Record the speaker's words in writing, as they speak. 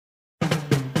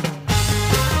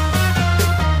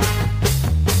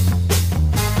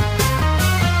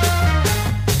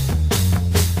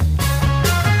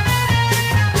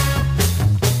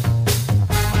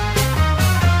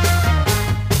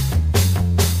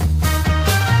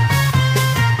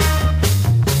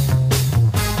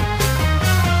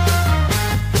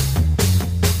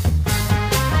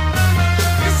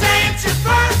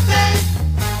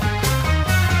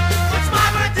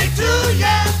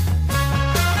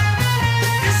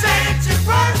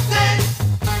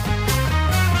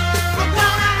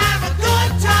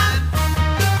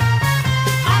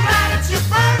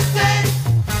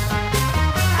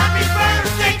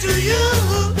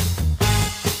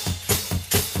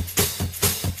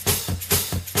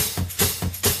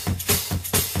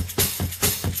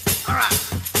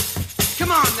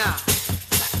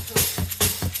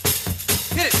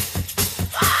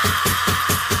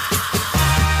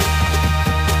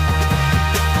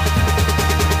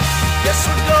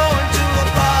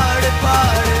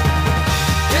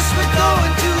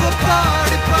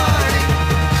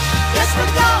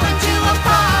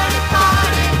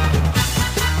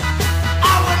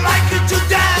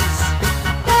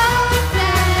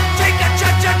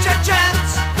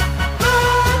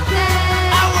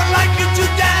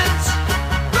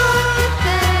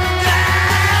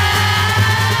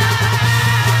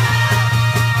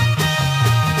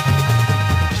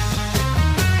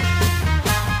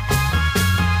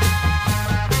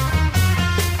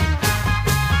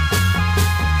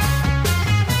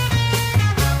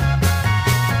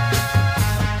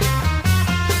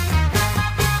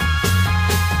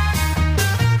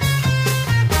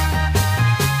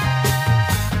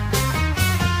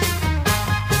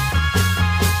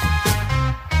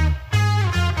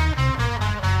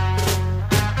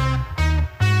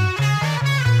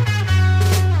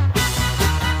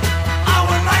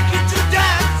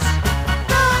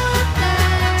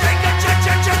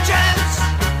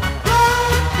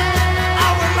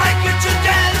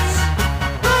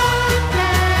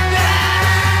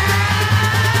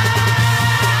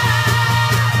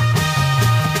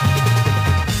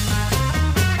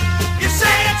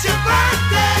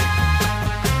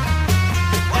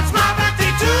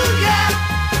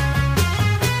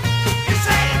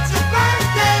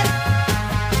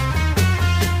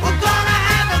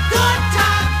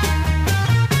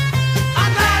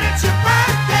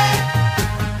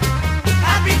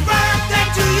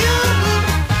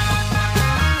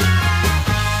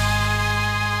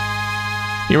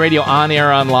Your radio on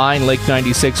air online, Lake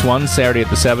 96.1, Saturday at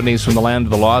the 70's from the Land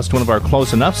of the Lost, one of our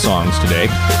Close Enough songs today.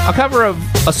 A cover of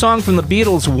a song from the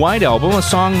Beatles' White Album, a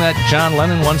song that John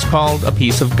Lennon once called a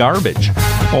piece of garbage.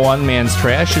 One man's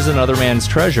trash is another man's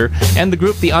treasure. And the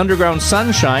group The Underground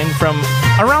Sunshine from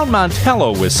around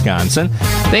Montello, Wisconsin,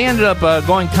 they ended up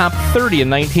going top 30 in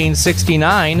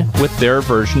 1969 with their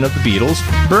version of the Beatles'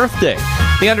 Birthday.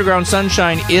 The Underground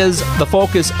Sunshine is the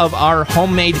focus of our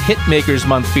Homemade Hitmakers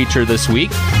Month feature this week,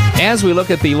 as we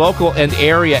look at the local and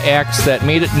area acts that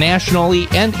made it nationally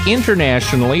and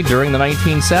internationally during the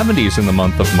 1970s in the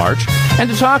month of March. And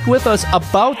to talk with us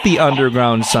about the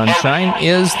Underground Sunshine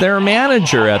is their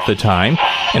manager at the time,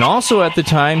 and also at the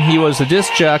time he was a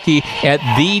disc jockey at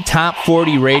the Top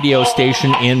 40 radio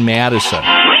station in Madison.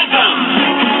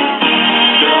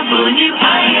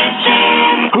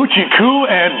 Hoochie Coo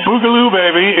and Boogaloo,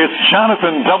 baby. It's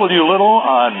Jonathan W. Little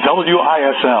on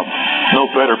WISM. No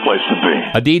better place to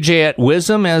be. A DJ at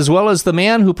WISM, as well as the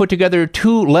man who put together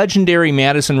two legendary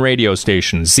Madison radio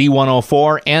stations,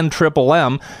 Z104 and Triple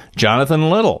M, Jonathan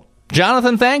Little.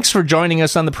 Jonathan, thanks for joining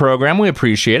us on the program. We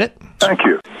appreciate it. Thank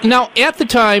you. Now, at the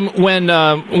time when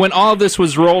all of this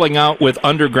was rolling out with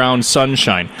Underground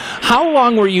Sunshine, how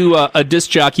long were you a disc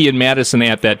jockey in Madison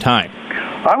at that time?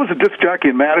 I was a disc jockey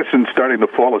in Madison starting the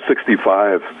fall of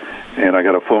 '65, and I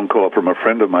got a phone call from a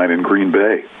friend of mine in Green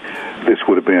Bay. This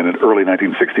would have been in early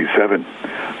 1967.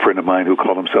 A friend of mine who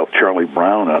called himself Charlie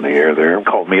Brown on the air there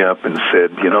called me up and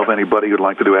said, you know of anybody who'd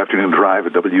like to do afternoon drive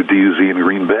at WDUZ in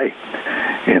Green Bay?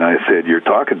 And I said, you're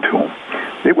talking to him.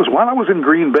 It was while I was in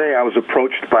Green Bay, I was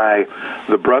approached by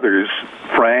the brothers,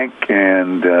 Frank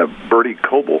and Bertie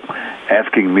Coble,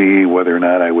 asking me whether or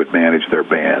not I would manage their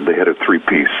band. They had a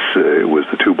three-piece. It was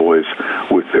the two boys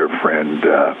with their friend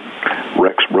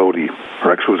Rex Brody.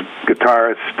 Rex was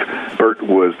guitarist, Bert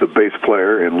was the bass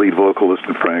player and lead vocalist,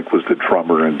 and Frank was the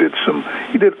drummer and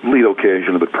he did lead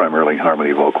occasionally, but primarily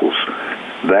harmony vocals.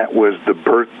 That was the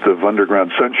birth of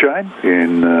Underground Sunshine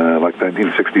in like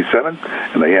 1967,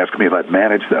 and they asked me if I'd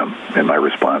manage them, and my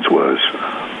response was,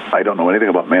 I don't know anything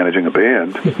about managing a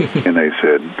band. And they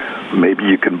said, maybe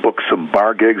you can book some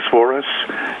bar gigs for us,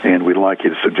 and we'd like you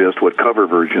to suggest what cover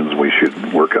versions we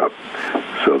should work up.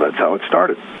 So that's how it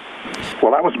started.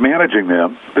 While I was managing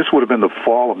them, this would have been the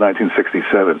fall of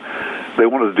 1967, they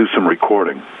wanted to do some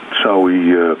recording. So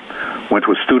we went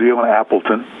to a studio in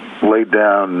Appleton, laid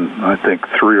down, I think,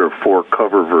 3 or 4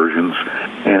 cover versions,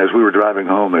 and as we were driving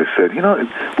home, they said, you know,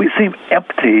 we seem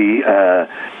empty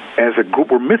as a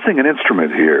group. We're missing an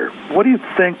instrument here. What do you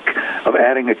think of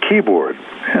adding a keyboard?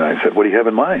 And I said, what do you have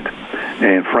in mind?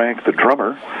 And Frank, the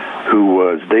drummer, who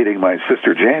was dating my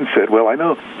sister Jane, said, well, I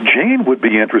know Jane would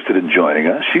be interested in joining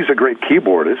us. She's a great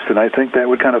keyboardist, and I think that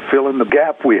would kind of fill in the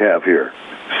gap we have here.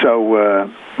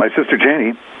 So my sister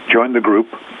Janie joined the group.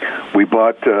 We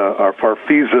bought our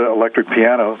Farfisa electric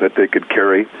piano that they could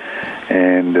carry,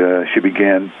 and she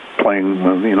began playing,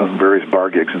 various bar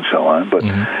gigs and so on. But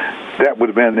that would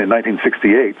have been in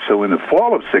 1968. So in the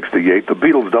fall of '68, the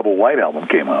Beatles' Double White Album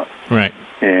came out. Right.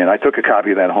 And I took a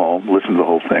copy of that home, listened to the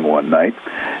whole thing one night,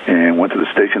 and went to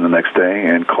the station the next day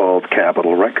and called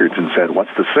Capitol Records and said,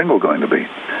 what's the single going to be?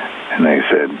 And they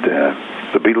said,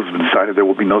 the Beatles have decided there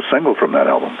will be no single from that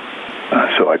album.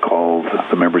 So I called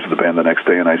the members of the band the next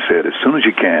day, and I said, as soon as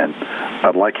you can,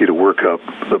 I'd like you to work up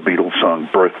the Beatles song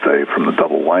Birthday from the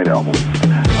Double White Album.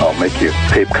 I'll make you a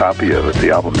tape copy of it. The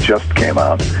album just came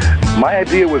out. My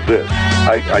idea was this.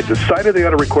 I decided they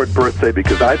ought to record Birthday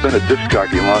because I've been a disc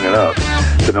jockey long enough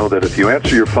to know that if you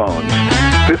answer your phones,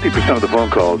 50% of the phone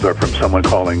calls are from someone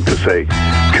calling to say,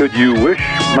 could you wish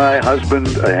my husband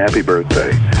a happy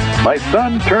birthday? My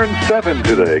son turned 7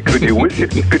 today. Could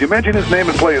you mention his name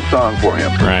and play a song for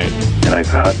him? Right. And I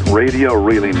thought, radio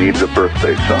really needs a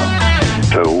birthday song.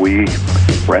 So we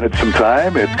rented some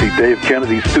time at the Dave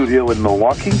Kennedy studio in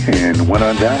Milwaukee and went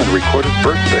on down and recorded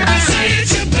Birthday.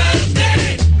 It's your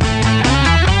birthday.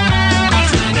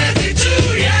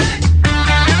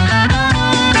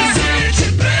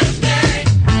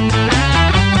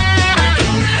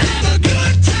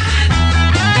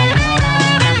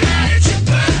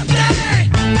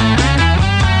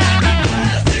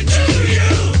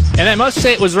 And I must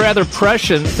say it was rather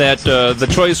prescient that the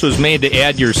choice was made to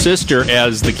add your sister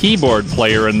as the keyboard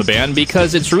player in the band,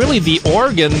 because it's really the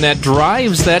organ that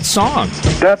drives that song.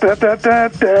 Da, da, da, da,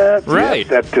 da. Right.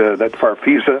 Yeah, that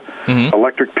Farfisa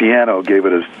electric piano gave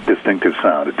it a distinctive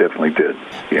sound. It definitely did.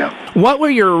 Yeah. What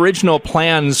were your original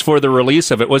plans for the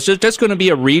release of it? Was it just going to be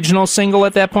a regional single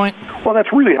at that point? Well,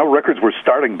 that's really how records were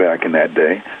starting back in that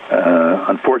day.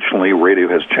 Unfortunately, radio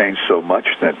has changed so much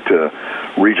that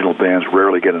regional bands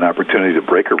rarely get an opportunity opportunity to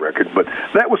break a record, but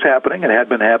that was happening and had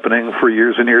been happening for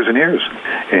years and years and years.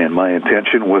 And my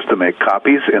intention was to make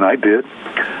copies, and I did.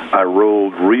 I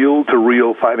rolled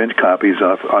reel-to-reel 5-inch copies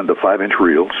onto 5-inch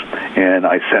reels, and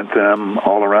I sent them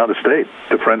all around the state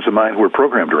to friends of mine who were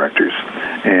program directors.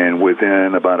 And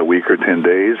within about a week or 10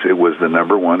 days, it was the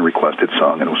 #1 requested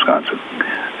song in Wisconsin.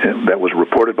 And that was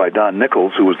reported by Don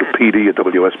Nichols, who was the PD at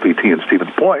WSPT in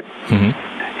Stevens Point. Mm-hmm.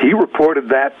 He reported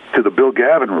that to the Bill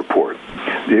Gavin report.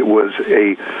 It was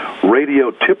a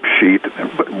radio tip sheet,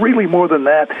 but really more than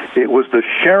that, it was the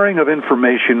sharing of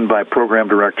information by program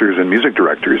directors and music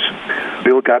directors.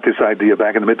 Bill got this idea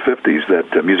back in the mid-'50s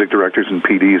that music directors and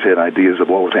PDs had ideas of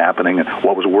what was happening and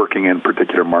what was working in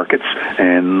particular markets,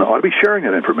 and ought to be sharing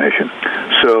that information.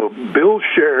 So Bill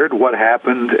shared what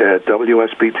happened at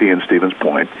WSPT in Stevens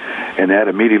Point, and that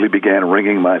immediately began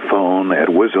ringing my phone at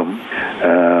WISM.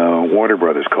 Warner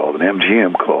Brothers called, and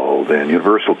MGM called, and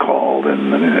Universal called,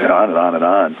 and on and on and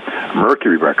on.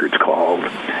 Mercury Records called,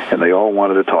 and they all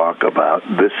wanted to talk about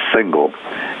this single,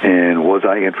 and was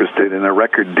I interested in a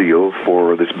record deal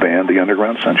for this band, the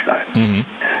Underground Sunshine.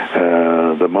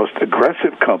 Mm-hmm. The most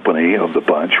aggressive company of the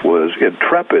bunch was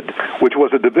Intrepid, which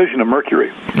was a division of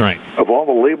Mercury. Right. Of all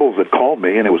the labels that called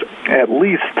me, and it was at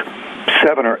least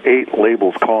 7 or 8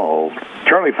 labels called,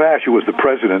 Charlie Fash, who was the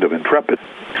president of Intrepid,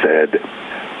 said,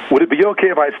 "Would it be okay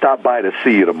if I stopped by to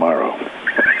see you tomorrow?"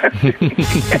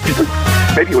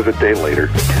 Maybe it was a day later.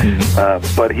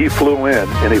 But he flew in,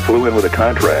 and he flew in with a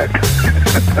contract.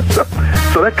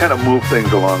 So that kind of moved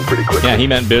things along pretty quickly. Yeah, he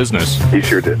meant business. He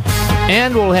sure did.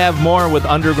 And we'll have more with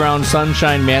Underground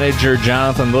Sunshine manager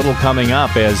Jonathan Little coming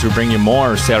up as we bring you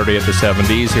more Saturday at the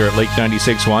 70s here at Lake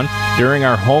 96.1 during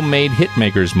our Homemade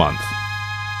Hitmakers Month.